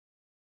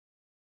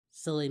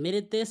So we made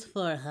it this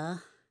far, huh?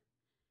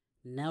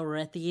 Now we're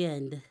at the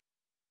end.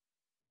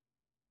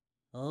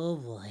 Oh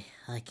boy,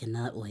 I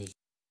cannot wait.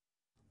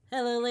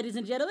 Hello ladies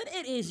and gentlemen,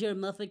 it is your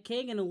Muffin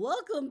King and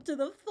welcome to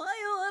the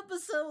final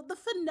episode, the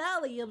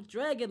finale of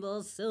Dragon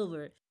Ball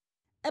Silver.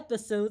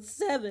 Episode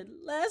 7.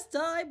 Last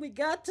time we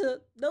got to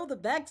know the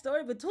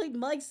backstory between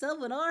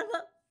myself and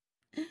Arma.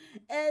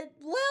 And,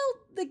 well,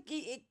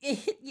 it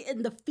hit you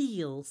in the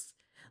feels.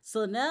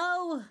 So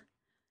now,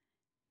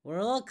 we're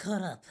all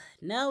caught up.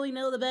 Now we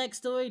know the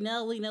backstory,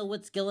 now we know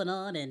what's going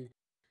on, and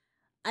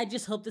I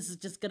just hope this is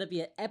just gonna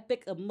be an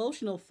epic,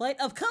 emotional fight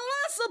of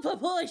colossal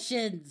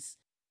proportions!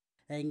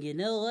 And you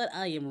know what?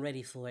 I am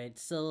ready for it.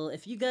 So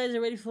if you guys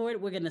are ready for it,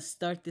 we're gonna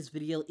start this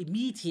video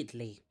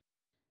immediately.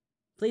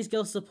 Please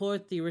go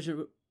support the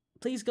original.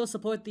 Please go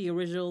support the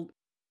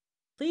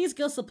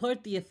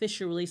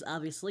official release,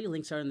 obviously.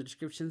 Links are in the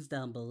descriptions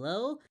down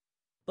below.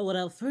 But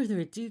without further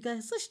ado,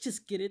 guys, let's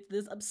just get into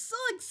this. I'm so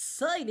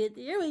excited.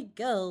 Here we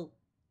go.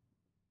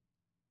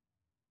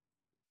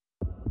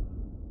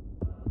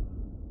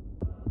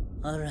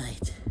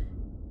 Alright.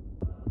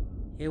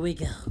 Here we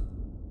go.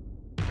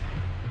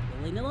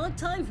 Waiting a long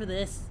time for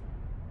this.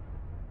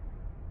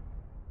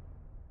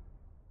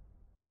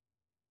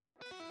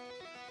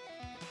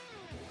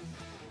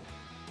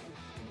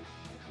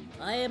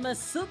 I am a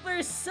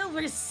super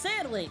silver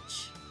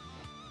sandwich!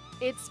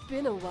 It's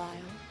been a while,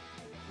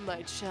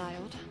 my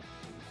child.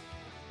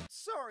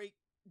 Sorry,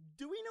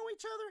 do we know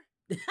each other?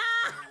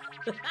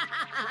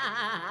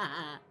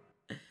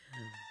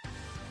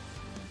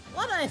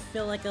 Why do I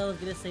feel like I was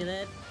gonna say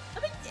that? I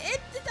mean,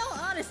 in all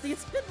honesty,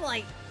 it's been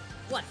like,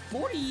 what,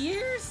 40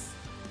 years?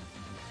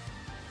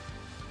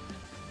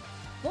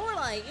 More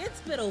like,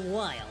 it's been a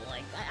while.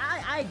 Like,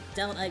 I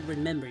doubt I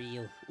remember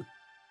you.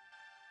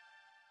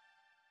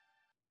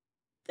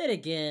 Then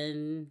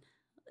again,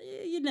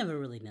 you never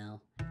really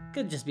know.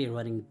 Could just be a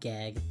running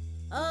gag.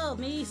 Oh,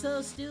 me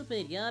so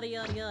stupid, yada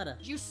yada yada.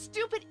 You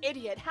stupid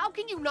idiot, how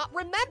can you not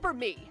remember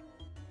me?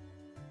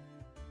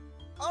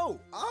 Oh,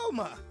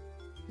 Alma!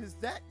 Is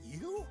that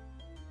you?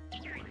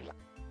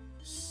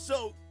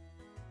 So,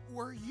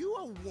 were you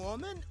a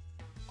woman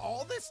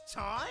all this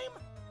time?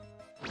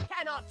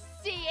 Cannot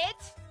see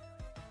it?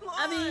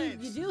 I mean,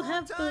 you do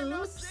have Long time no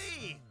boobs.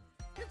 see.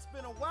 It's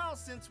been a while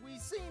since we've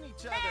seen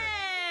each other.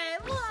 Hey,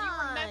 what?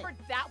 You remembered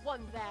that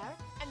one there,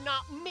 and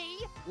not me?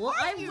 Well,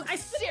 I spent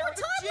serious? more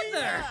time with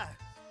her. Gina,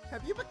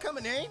 have you become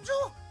an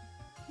angel?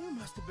 You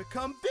must have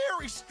become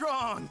very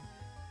strong.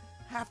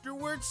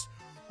 Afterwards,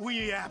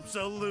 we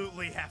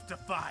absolutely have to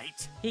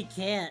fight. He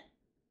can't.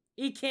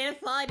 He can't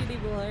fight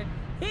anymore.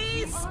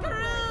 He's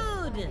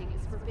screwed! Fighting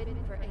is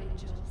forbidden for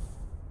angels.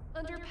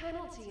 Under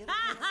penalty of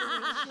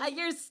cancellation.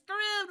 You're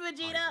screwed, I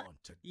Vegeta!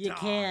 want to You die.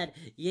 can't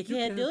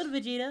do it,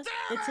 Vegeta.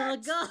 It's all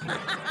gone.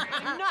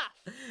 Enough!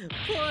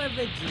 Poor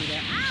Vegeta.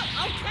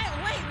 Ow! Okay,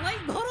 wait,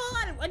 hold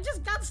on! I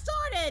just got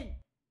started!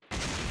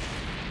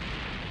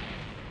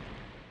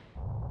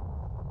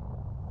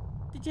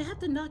 Did you have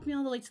to knock me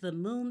all the way to the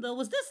moon, though?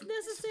 Was this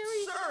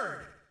necessary?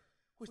 Absurd!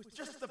 With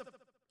just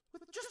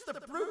the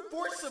brute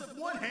force of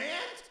one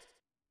hand?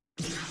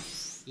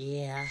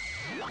 Yeah.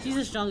 She's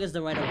as strong as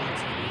the writer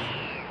wants her to be.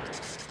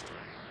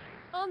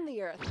 On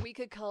the Earth, we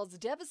could cause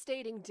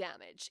devastating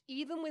damage,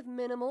 even with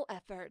minimal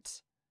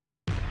effort.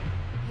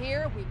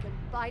 Here, we can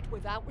fight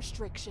without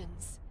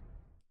restrictions.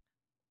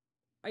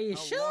 Are you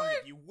How sure? long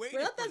have you waited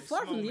We're not for that this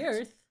far from the moment?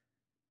 Earth.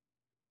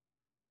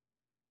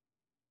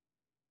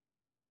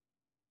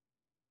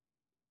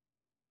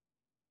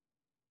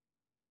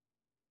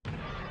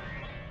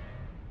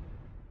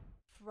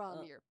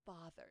 From your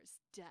father's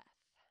death.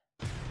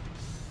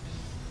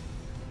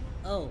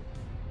 Oh.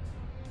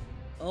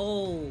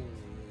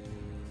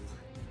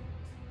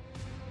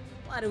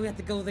 Why do we have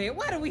to go there?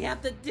 Why do we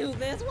have to do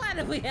this? Why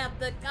do we have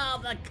to call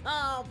the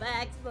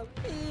callbacks the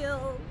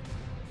field?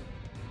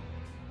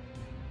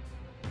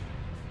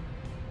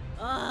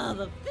 Oh,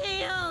 the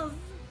fields!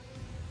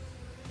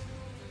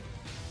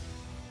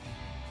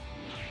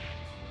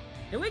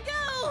 Here we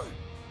go!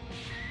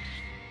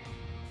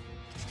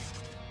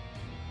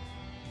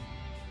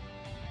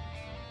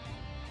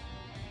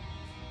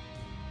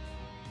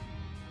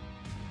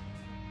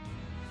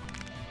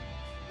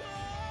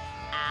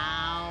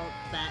 Ow,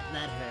 that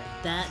hurt.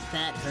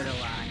 That hurt a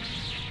lot.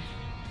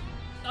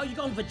 Oh, you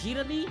going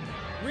Vegeta me?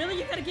 Really?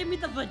 You gotta give me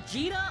the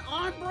Vegeta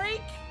arm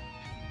break?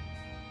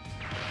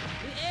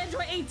 The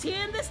Android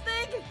 18 this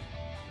thing?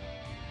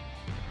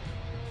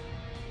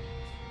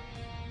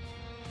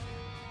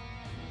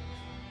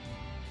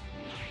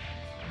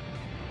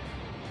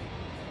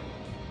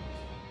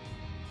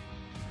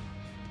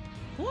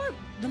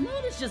 The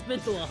moon has just been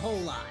through a whole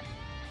lot.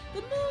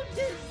 The moon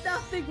did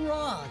nothing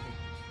wrong.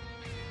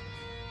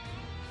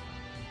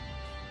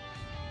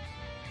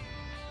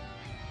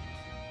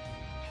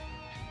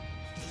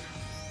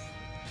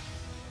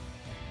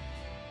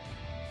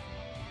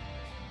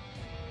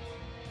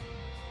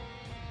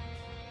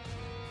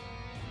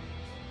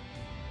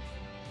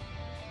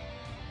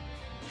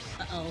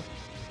 Uh-oh.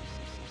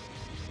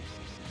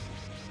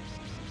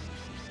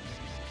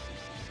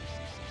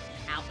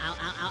 Ow, Ow,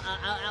 ow, ow, ow,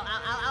 ow, ow,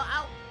 ow, ow, ow,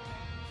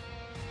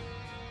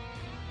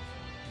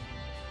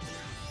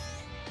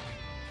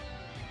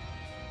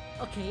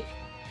 ow. Okay.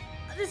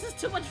 This is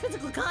too much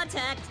physical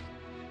contact.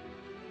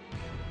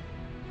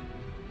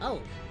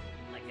 Oh,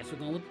 I guess we're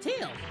going with the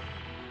tail.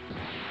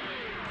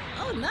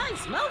 Oh,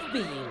 nice, mouth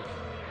beam.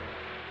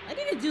 I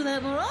need to do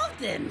that more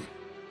often.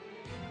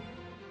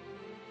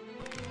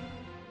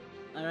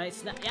 Alright,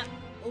 snap, yeah.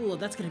 Oh,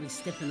 that's gonna be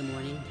stiff in the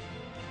morning.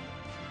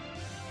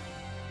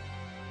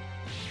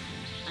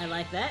 I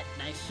like that.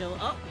 Nice show.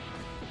 Oh,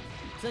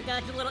 took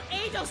out your little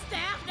angel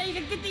staff. Now you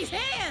can get these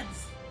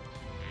hands.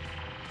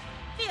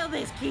 Feel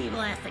this key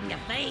blast in your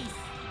face.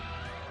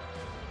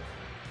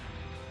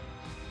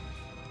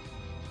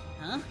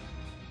 Huh?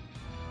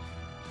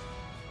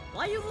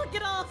 Why you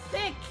looking all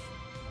thick?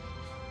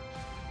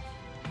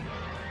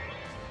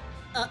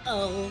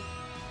 Uh-oh.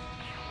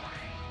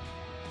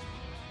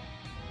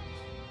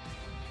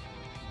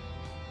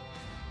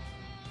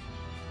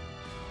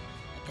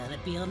 I gotta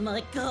be on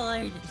my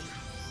guard.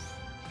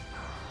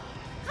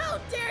 How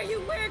dare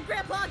you wear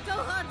Grandpa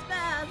Gohan's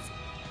mask?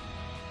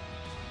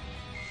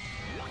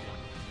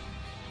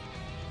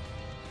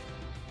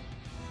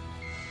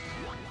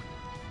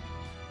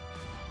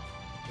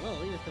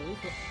 Whoa, even the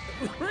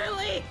lethal.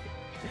 Really?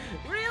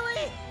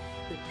 Really?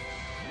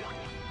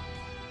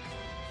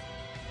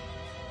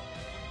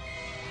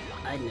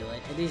 I knew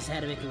it. I just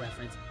had to make a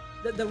reference.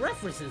 The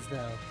references,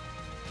 though.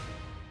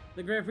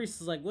 The Grand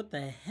Priest is like, what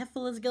the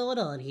heffle is going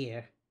on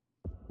here?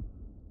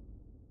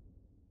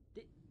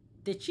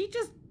 Did she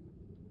just...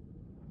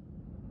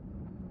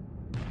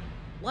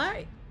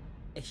 Why?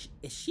 Is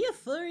she a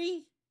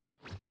furry?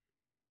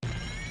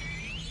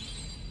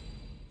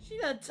 She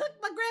done took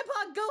my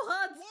Grandpa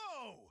Gohan's...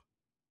 Whoa!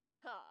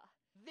 Ha!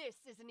 This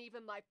isn't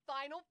even my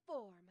final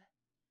form.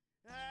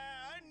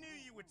 I knew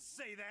you would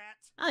say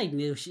that. I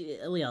knew she...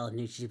 We all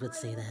knew she would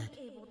say that. I will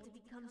be able to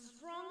become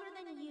stronger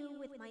than you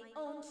with my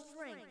own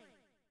strength.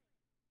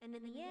 And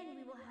in the end,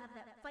 we will have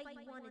that fight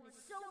you wanted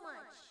so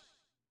much.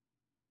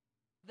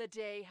 The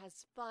day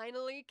has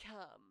finally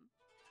come.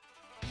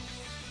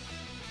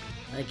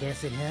 I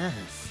guess it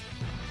has.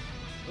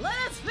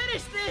 Let's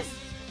finish this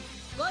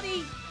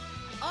bloody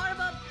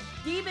arm-up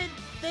demon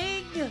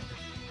thing!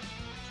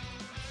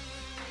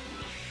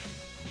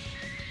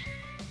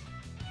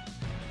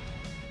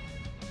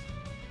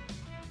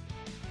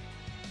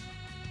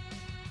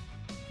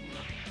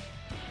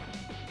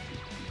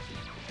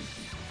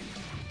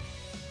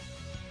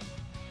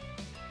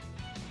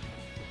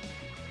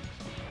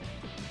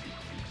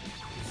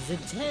 This is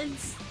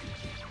intense!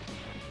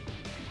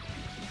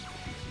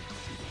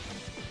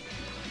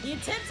 The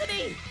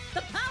intensity!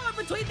 The power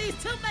between these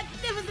two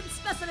magnificent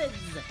specimens!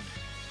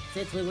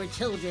 Since we were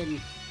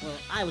children, well,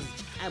 I was a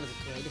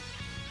kid,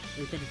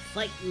 we've been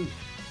fighting,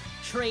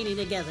 training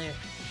together.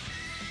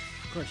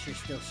 Of course, you're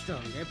still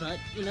stronger, but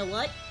you know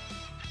what?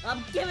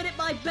 I'm giving it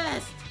my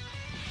best!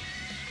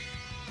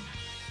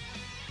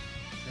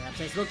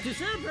 Perhaps I spoke too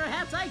soon,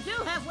 perhaps I do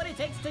have what it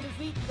takes to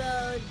defeat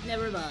the...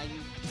 never mind.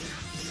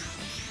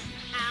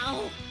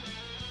 Ow!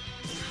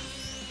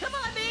 Come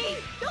on, me!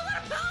 Don't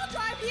let him power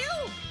drive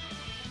you!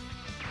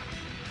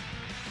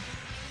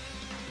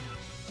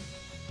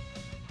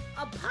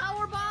 A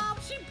power bomb?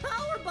 She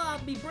power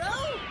bombed me, bro!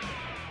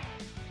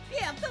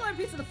 Yeah, fill her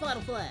piece of the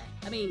final flag.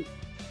 I mean...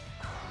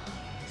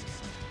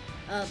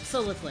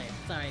 solar flare.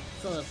 Sorry,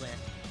 solar flare.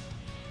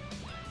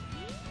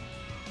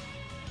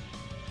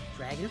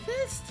 Dragon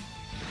Fist?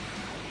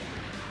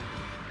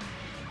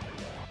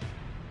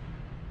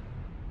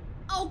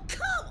 Oh,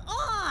 come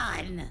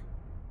on!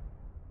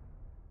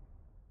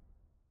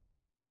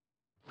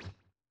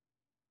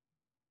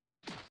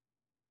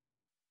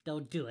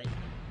 Don't do it.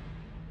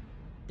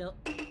 Don't...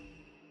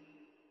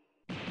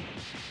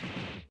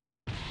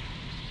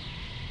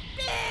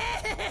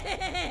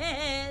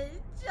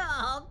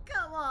 Oh,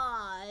 come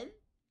on!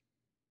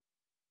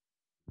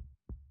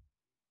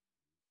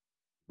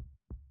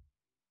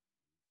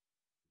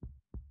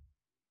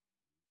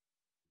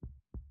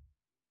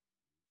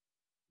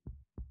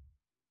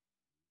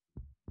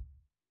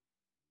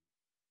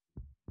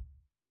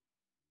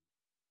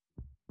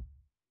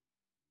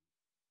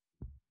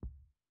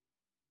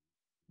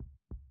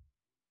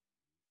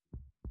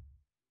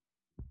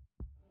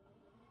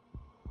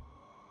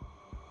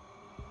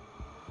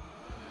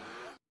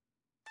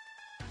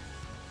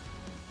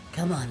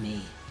 Come on,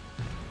 me.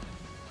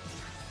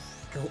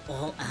 Go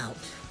all out.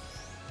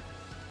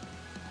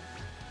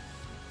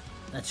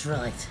 That's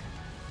right.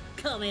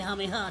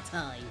 Kamehameha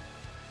time.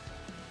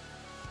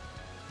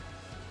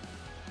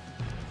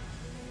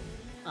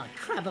 Oh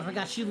crap, I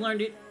forgot she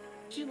learned it.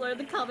 She learned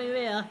the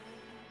Kamehameha.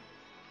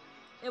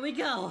 Here we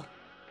go.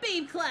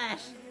 Beam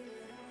Clash!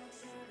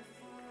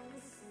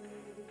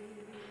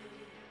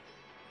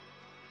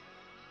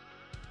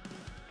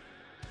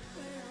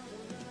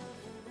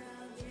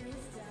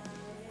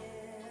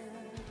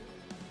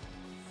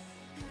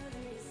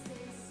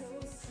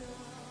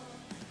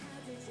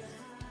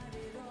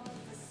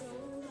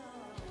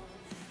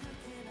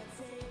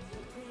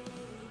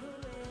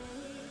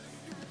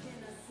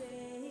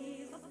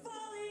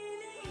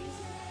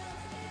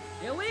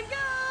 Here we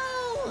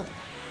go!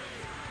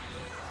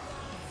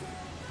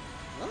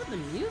 Love the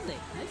music.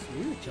 Nice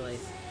music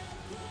choice.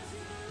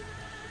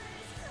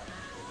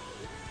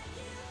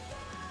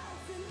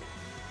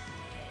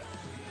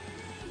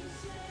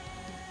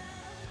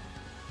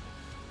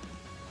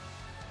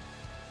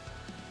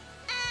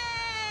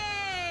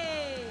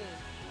 Hey!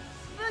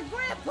 The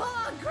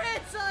Grandpa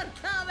Grandson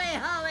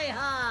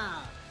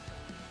Kamehameha!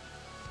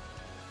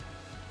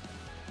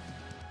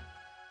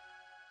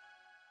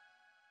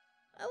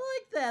 I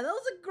like that. That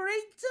was a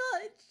great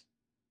touch.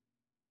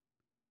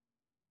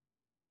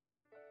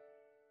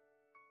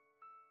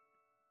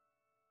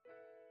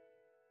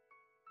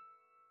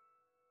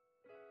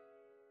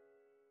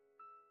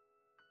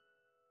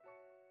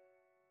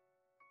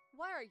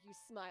 Why are you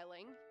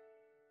smiling?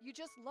 You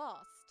just lost.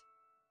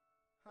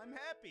 I'm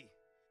happy.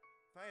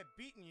 If I had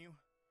beaten you,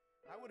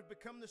 I would have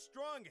become the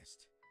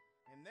strongest.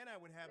 And then I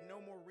would have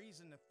no more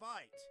reason to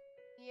fight.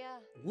 Yeah.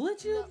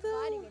 Would you Not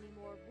though? fighting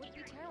anymore would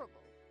be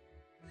terrible.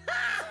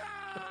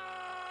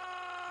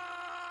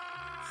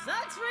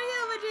 Sucks for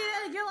you,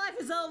 Vegeta! Your life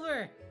is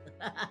over!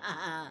 Why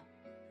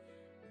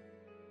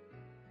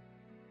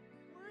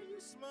are you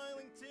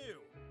smiling too?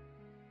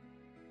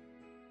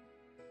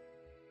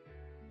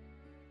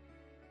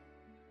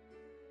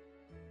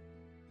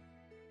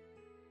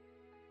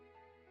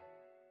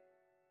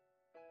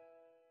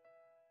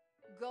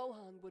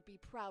 Gohan would be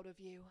proud of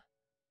you.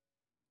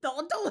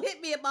 Don't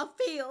hit me in my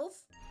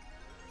feels!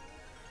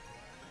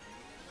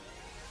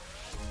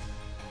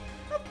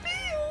 I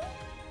feel!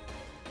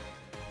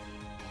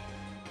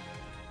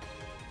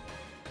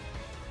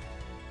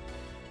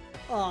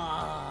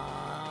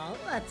 Aww,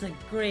 that's a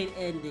great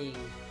ending.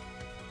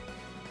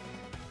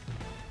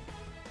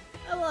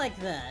 I like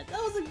that.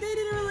 They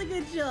did a really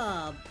good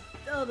job.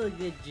 That was a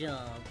good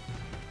job.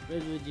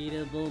 Red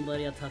Vegeta,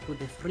 Bombardier, Taco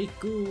de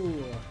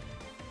Friku.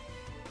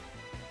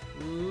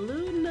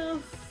 Luna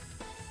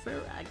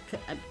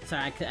I'm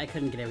sorry, I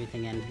couldn't get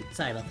everything in.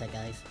 Sorry about that,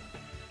 guys.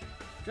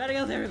 Try to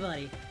go with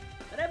everybody.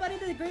 But everybody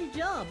did a great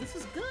job. This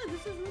was good.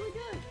 This was really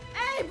good.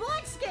 Hey,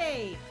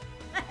 Blackscape!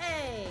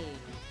 Hey!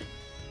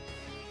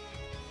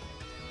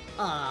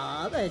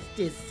 Aw, that's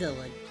just so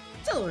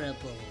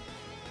adorable.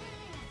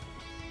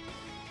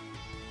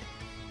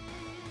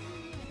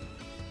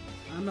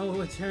 I'm no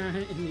return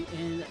in the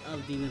end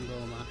of Demon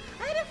Bulma.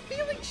 I had a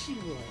feeling she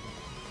would.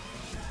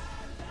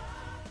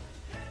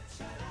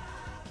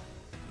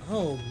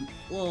 Oh,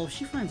 well,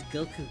 she finds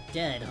Goku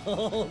dead.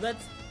 Oh,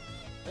 that's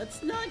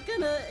not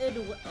gonna end.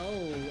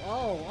 Oh!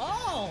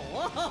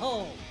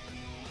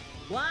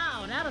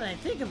 Wow! Now that I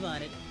think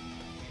about it,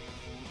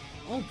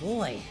 oh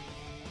boy!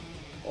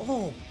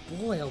 Oh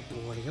boy! Oh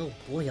boy! Oh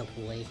boy! Oh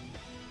boy!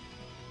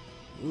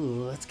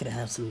 Ooh, that's gonna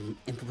have some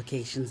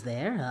implications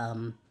there.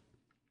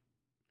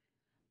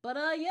 But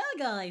yeah,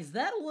 guys,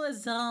 that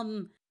was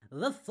the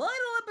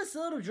final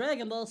episode of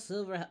Dragon Ball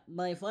Silver.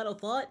 My final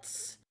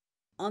thoughts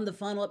on the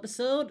final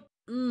episode.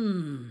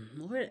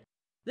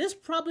 This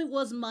probably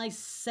was my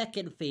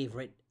second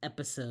favorite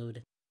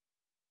episode.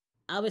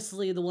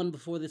 Obviously, the one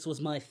before this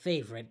was my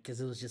favorite because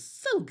it was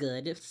just so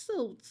good. It's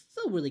so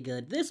really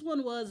good. This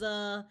one was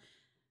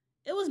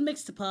it was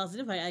mixed to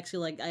positive. I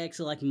actually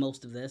like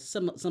most of this.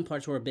 Some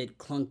parts were a bit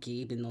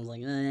clunky, and I was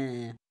like,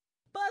 eh.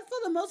 But for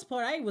the most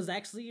part, I was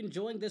actually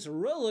enjoying this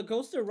roller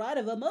coaster ride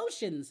of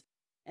emotions,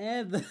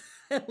 and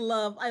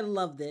I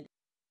loved it.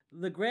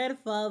 The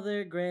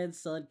grandfather,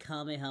 grandson,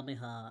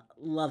 Kamehameha.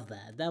 Love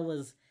that. That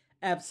was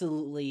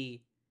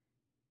absolutely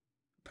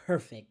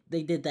perfect.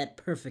 They did that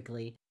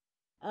perfectly.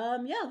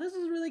 Yeah, this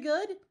was really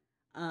good.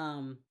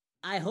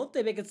 I hope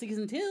they make a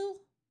season 2.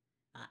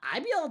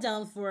 I'd be all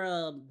down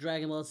for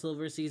Dragon Ball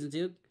Silver season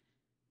 2.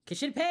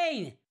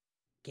 Kishinpain,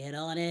 get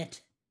on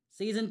it.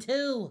 Season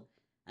 2.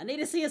 I need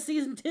to see a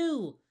season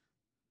 2.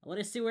 I want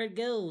to see where it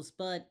goes,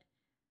 but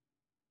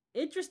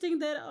interesting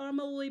that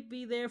Arma will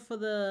be there for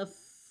the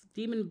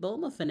Demon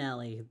Bulma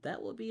finale.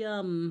 That will be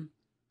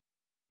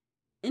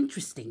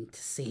interesting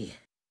to see.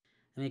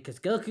 I mean, because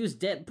Goku's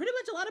dead. Pretty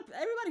much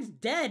everybody's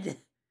dead.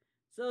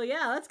 So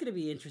yeah, that's gonna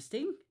be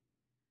interesting.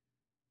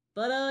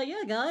 But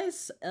yeah,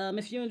 guys,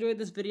 if you enjoyed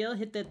this video,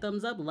 hit that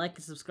thumbs up, like,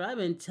 and subscribe,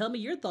 and tell me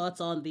your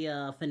thoughts on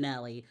the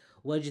finale.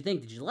 What did you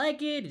think? Did you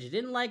like it? Did you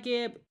didn't like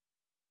it?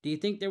 Do you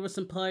think there were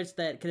some parts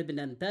that could have been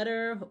done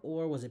better,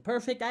 or was it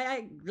perfect?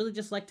 I really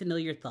just like to know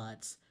your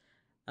thoughts.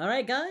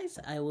 Alright guys,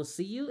 I will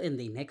see you in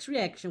the next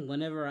reaction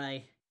whenever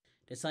I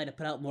decide to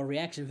put out more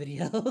reaction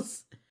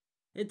videos.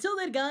 Until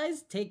then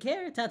guys, take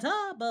care,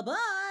 ta-ta,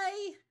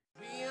 bye-bye!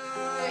 We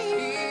are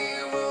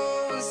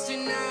heroes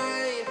tonight.